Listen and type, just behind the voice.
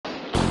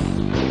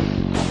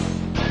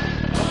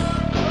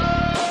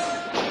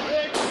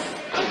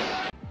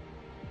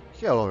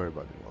Hello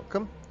everybody,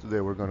 welcome.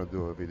 Today we're gonna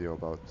do a video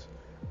about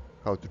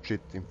how to cheat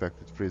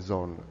infected free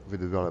zone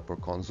with developer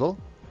console.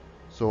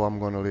 So I'm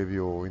gonna leave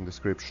you in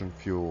description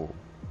few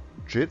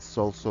cheats,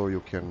 also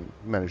you can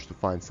manage to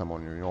find some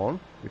on your own.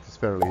 It is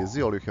fairly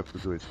easy, all you have to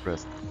do is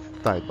press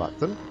type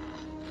button.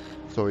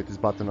 So it is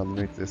button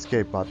underneath the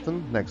escape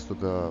button next to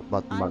the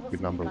button marked with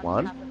number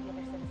 1.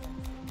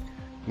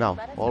 Now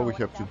all we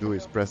have to do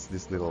is press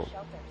this little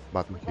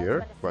button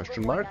here,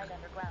 question mark.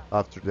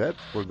 After that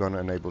we're gonna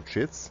enable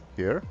cheats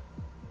here.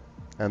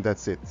 And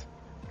that's it.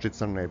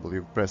 Cheats are enabled.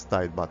 You press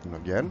type button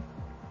again.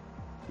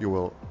 We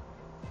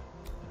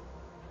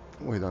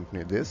don't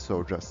need this,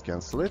 so just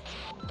cancel it.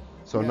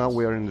 So now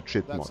we are in the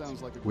cheat mode.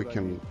 We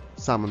can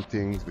summon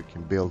things, we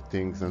can build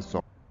things, and so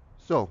on.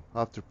 So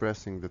after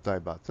pressing the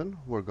type button,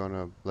 we're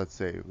gonna, let's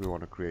say we want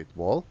to create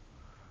wall.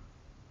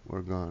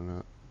 We're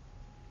gonna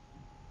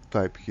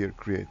type here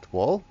create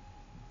wall,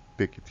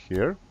 pick it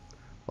here.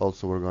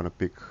 Also we're gonna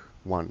pick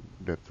one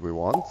that we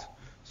want.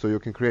 So you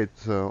can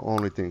create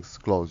only things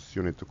close.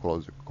 You need to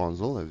close the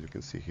console, as you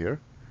can see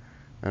here,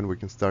 and we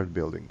can start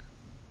building.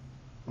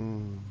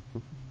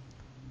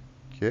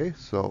 Okay,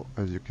 so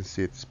as you can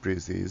see, it's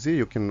pretty easy.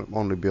 You can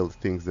only build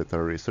things that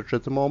are research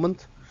at the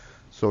moment.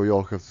 So you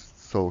all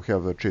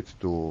have a cheat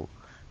to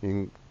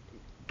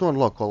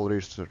unlock all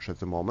research at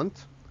the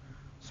moment.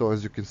 So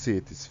as you can see,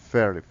 it is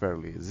fairly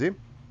easy.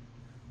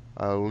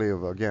 I'll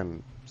leave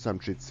again some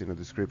cheats in the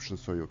description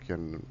so you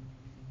can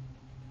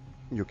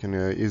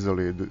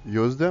easily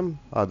use them.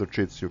 Other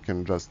cheats you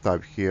can just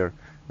type here,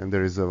 and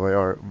there is a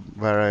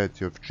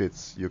variety of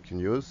cheats you can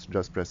use.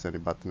 Just press any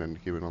button and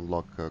he will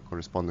unlock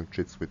corresponding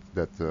cheats with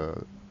that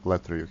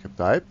letter you have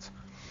typed.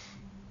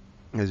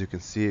 As you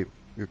can see,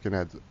 you can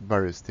add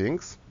various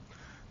things.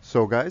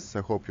 So guys,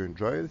 I hope you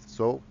enjoyed it.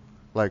 So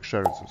like,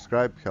 share and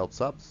subscribe,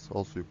 helps us.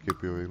 Also you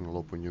keep you in the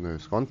loop when you know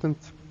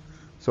content.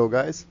 So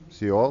guys,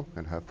 see you all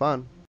and have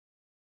fun.